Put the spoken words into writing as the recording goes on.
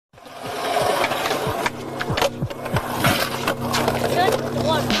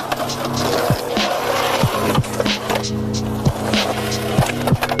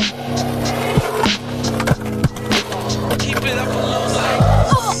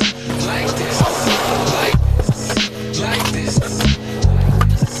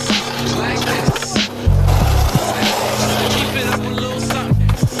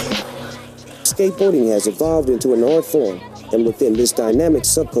skateboarding has evolved into an art form, and within this dynamic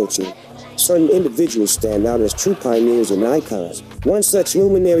subculture, certain individuals stand out as true pioneers and icons. One such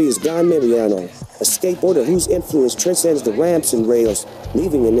luminary is Guy Mariano, a skateboarder whose influence transcends the ramps and rails,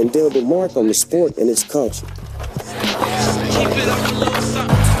 leaving an indelible mark on the sport and its culture.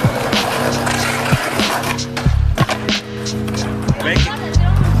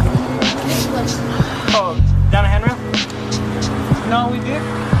 Oh, down a handrail? No, we did.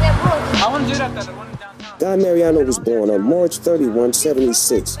 I want to do that the one downtown. Guy Mariano was born on March 31,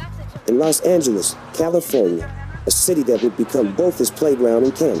 1976, in Los Angeles, California, a city that would become both his playground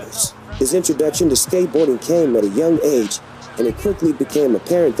and canvas. His introduction to skateboarding came at a young age, and it quickly became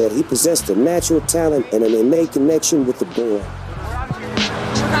apparent that he possessed a natural talent and an innate connection with the board.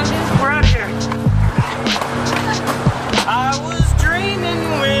 We're out of here. I was dreaming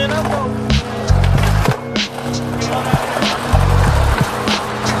when I woke.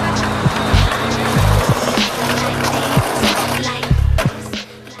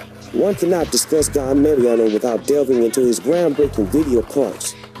 One cannot discuss Guy Mariano without delving into his groundbreaking video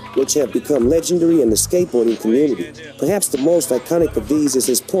parts, which have become legendary in the skateboarding community. Perhaps the most iconic of these is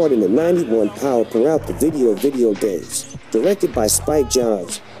his part in the 91 Power Per Out the Video Days. Directed by Spike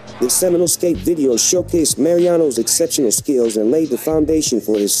Jonze, this seminal skate video showcased Mariano's exceptional skills and laid the foundation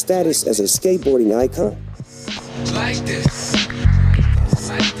for his status as a skateboarding icon. Like this,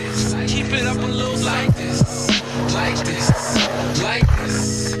 like this, keep it up a little like this, like this, like this,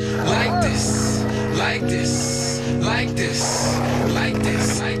 like this, like this, like this, like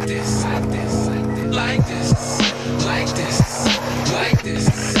this, like this, like this, like this, like this,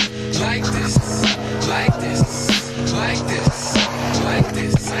 like this, like this, like this, like this, like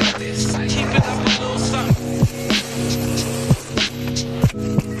this, like this, keep it up a little something.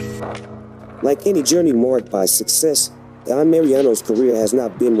 Like any journey marked by success, Guy Mariano's career has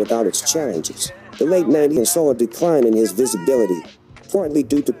not been without its challenges. The late 90s saw a decline in his visibility, partly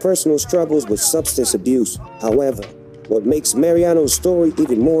due to personal struggles with substance abuse. However, what makes Mariano's story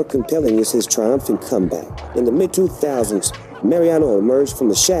even more compelling is his triumphant comeback. In the mid-2000s, Mariano emerged from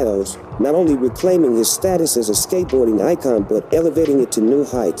the shadows, not only reclaiming his status as a skateboarding icon, but elevating it to new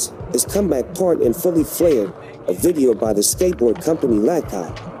heights. His comeback part in Fully Flared, a video by the skateboard company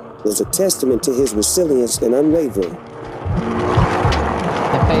leal, was a testament to his resilience and unwavering.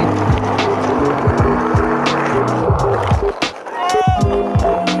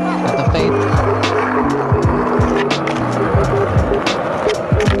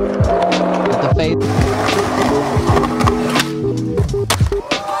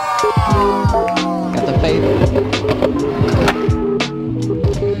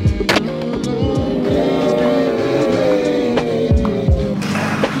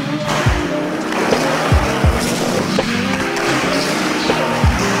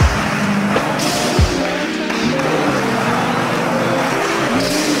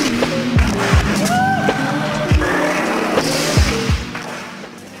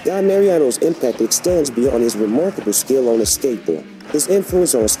 Guy Mariano's impact extends beyond his remarkable skill on a skateboard. His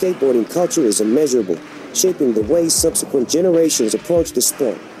influence on skateboarding culture is immeasurable, shaping the way subsequent generations approach the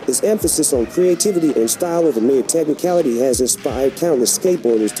sport. His emphasis on creativity and style over mere technicality has inspired countless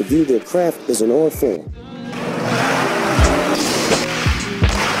skateboarders to view their craft as an art form.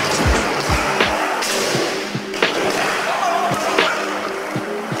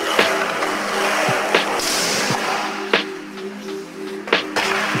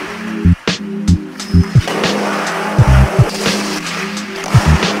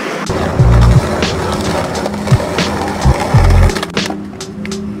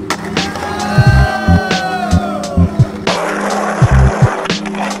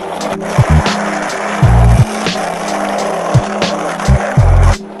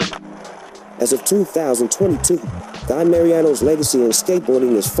 As of 2022, Guy Mariano's legacy in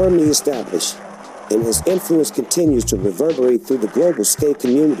skateboarding is firmly established, and his influence continues to reverberate through the global skate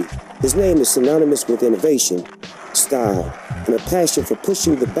community. His name is synonymous with innovation, style, and a passion for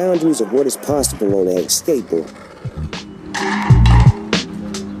pushing the boundaries of what is possible on a skateboard.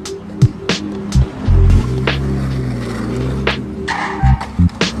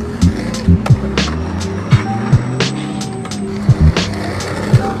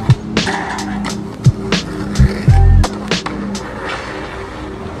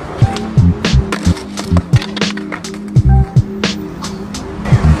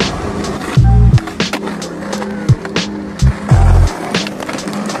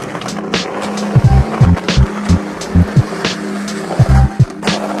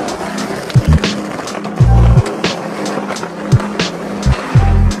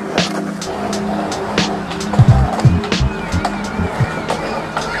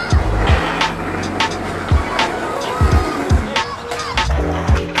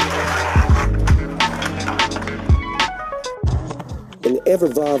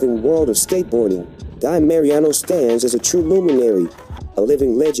 ever-evolving world of skateboarding, Guy Mariano stands as a true luminary, a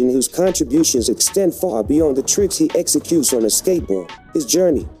living legend whose contributions extend far beyond the tricks he executes on a skateboard. His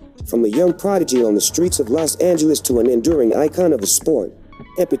journey, from a young prodigy on the streets of Los Angeles to an enduring icon of the sport,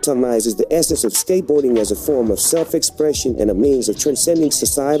 epitomizes the essence of skateboarding as a form of self-expression and a means of transcending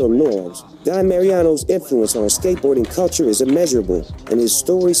societal norms. Guy Mariano's influence on skateboarding culture is immeasurable, and his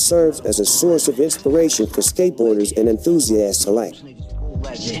story serves as a source of inspiration for skateboarders and enthusiasts alike.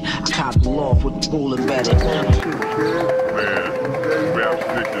 I copped off with the pool embedded. Man, rap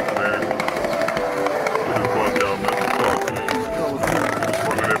stickers, man. Just bust down Mr. Talk, man. Just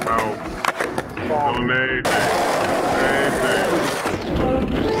running that mouth. On everything.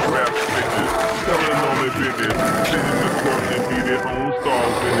 Rap stickers. Telling on their business. Sitting in the court and be their own star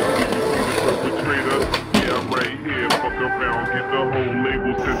witness. You see the perpetrator? Yeah, I'm right here. Fuck around, get the whole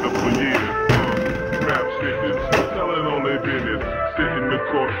label set up for years. Rap stickers. Telling on their business. Sit in the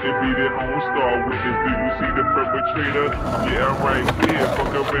court and be their own star witness. Do you see the perpetrator? Yeah, right here.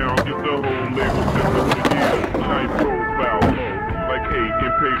 Fuck around, get the whole label set up for years. Nice profile, like hey,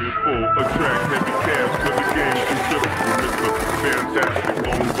 get paid in full. Attract heavy cash for the game. Too simple, Mr. Fantastic.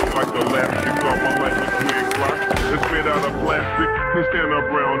 Long go like elastic. On my life with twin clocks. It's made out of plastic. Can stand up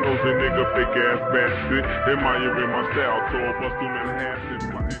brown nose and nigga fake ass bastard. Admiring my style, tall busting and half it.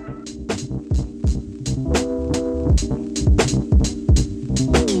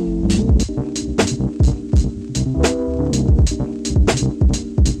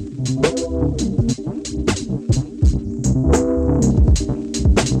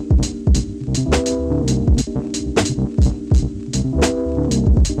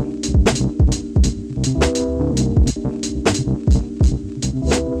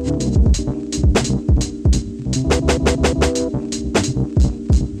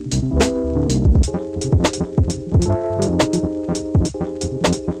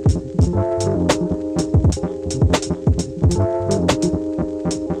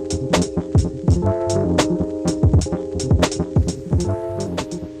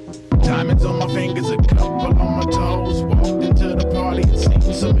 Diamonds on my finger.